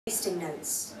Tasting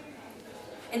notes.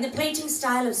 In the plating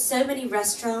style of so many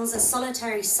restaurants, a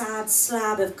solitary sad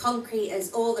slab of concrete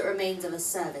is all that remains of a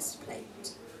service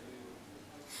plate.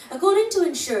 According to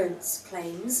insurance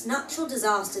claims, natural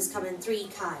disasters come in three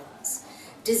kinds: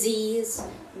 disease,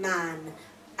 man,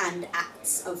 and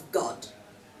acts of God.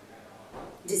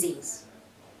 Disease.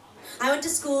 I went to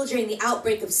school during the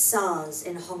outbreak of SARS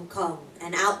in Hong Kong,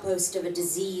 an outpost of a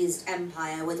diseased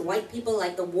empire with white people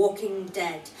like the Walking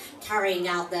Dead carrying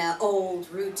out their old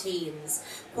routines,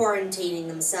 quarantining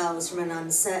themselves from an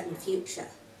uncertain future.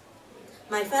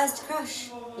 My first crush,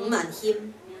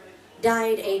 Him,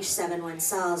 died age 7 when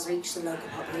SARS reached the local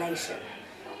population.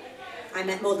 I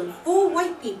met more than 4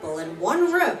 white people in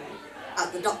one room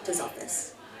at the doctor's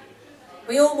office.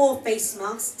 We all wore face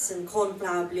masks and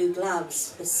cornflower blue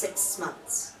gloves for 6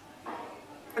 months.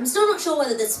 I'm still not sure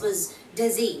whether this was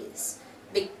disease,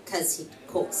 because he'd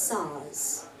caught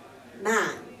SARS.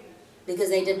 Man, because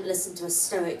they didn't listen to a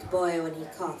stoic boy when he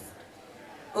coughed.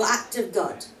 Or act of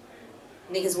God,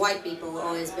 because white people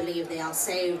always believe they are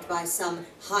saved by some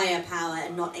higher power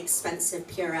and not expensive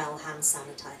Purell hand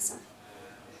sanitizer.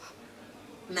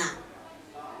 Man.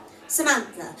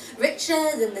 Samantha,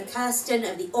 richer than the Kirsten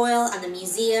of the oil and the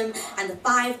museum and the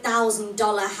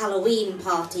 $5,000 Halloween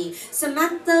party,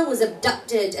 Samantha was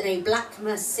abducted in a black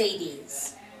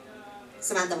Mercedes.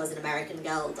 Samantha was an American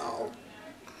Girl doll.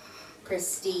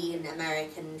 Pristine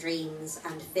American dreams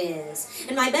and fears.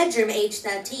 In my bedroom, age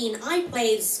 13, I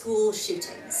played school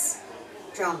shootings,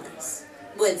 dramas,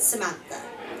 with Samantha.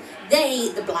 They,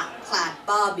 the black-clad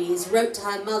Barbies, wrote to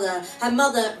her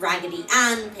mother, Raggedy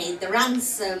Ann, paid the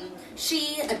ransom.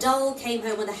 She, a doll, came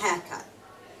home with a haircut.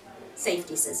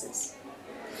 Safety scissors.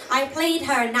 I played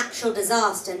her a natural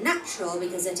disaster, natural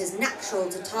because it is natural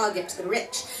to target the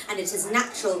rich, and it is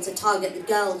natural to target the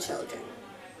girl children.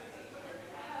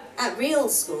 At real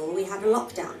school, we had a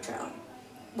lockdown drill,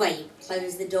 where you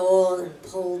close the door and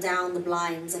pull down the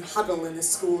blinds and huddle in the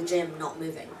school gym, not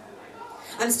moving.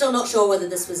 I'm still not sure whether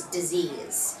this was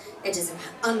disease. It is an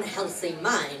unhealthy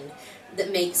mind that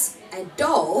makes a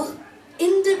doll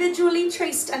individually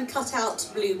traced and cut out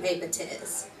blue paper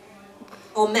tears.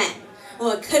 Or men.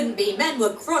 Well, it couldn't be. Men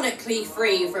were chronically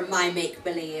free from my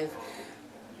make-believe.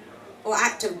 Or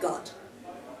act of God.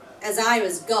 As I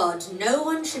was God, no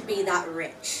one should be that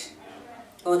rich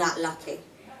or that lucky.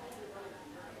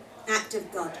 Act of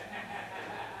God.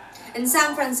 In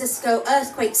San Francisco,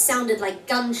 earthquakes sounded like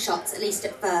gunshots, at least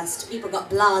at first. People got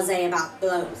blasé about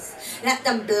both. Let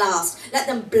them blast, let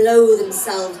them blow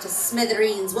themselves to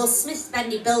smithereens. We'll smith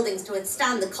bendy buildings to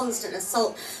withstand the constant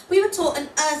assault. We were taught an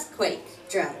earthquake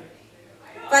drill.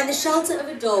 Find the shelter of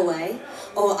a doorway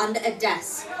or under a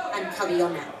desk and cover your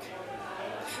neck.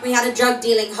 We had a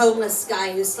drug-dealing homeless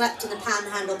guy who slept in the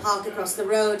Panhandle Park across the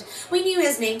road. We knew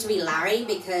his name to be Larry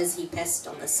because he pissed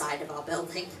on the side of our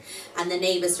building, and the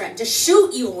neighbours threatened to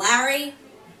shoot you, Larry.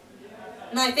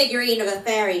 My figurine of a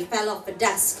fairy fell off a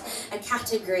desk, a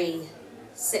category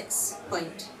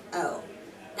 6.0,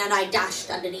 and I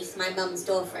dashed underneath my mum's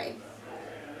doorframe.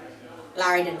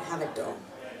 Larry didn't have a door.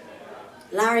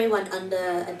 Larry went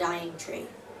under a dying tree,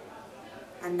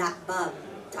 and that bum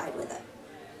died with it.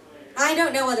 I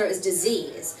don't know whether it was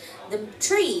disease. The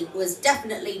tree was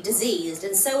definitely diseased,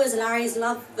 and so was Larry's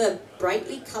love for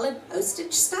brightly coloured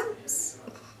postage stamps.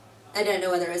 I don't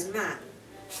know whether it was man.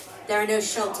 There are no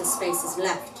shelter spaces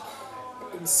left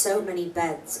in so many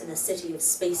beds in a city of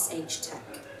space-age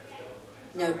tech.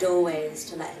 No doorways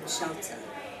to let him shelter.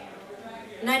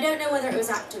 And I don't know whether it was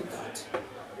act of God.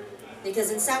 Because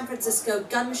in San Francisco,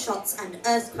 gunshots and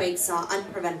earthquakes are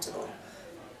unpreventable.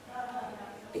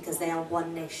 Because they are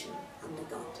one nation under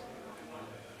God.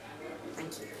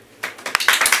 Thank you.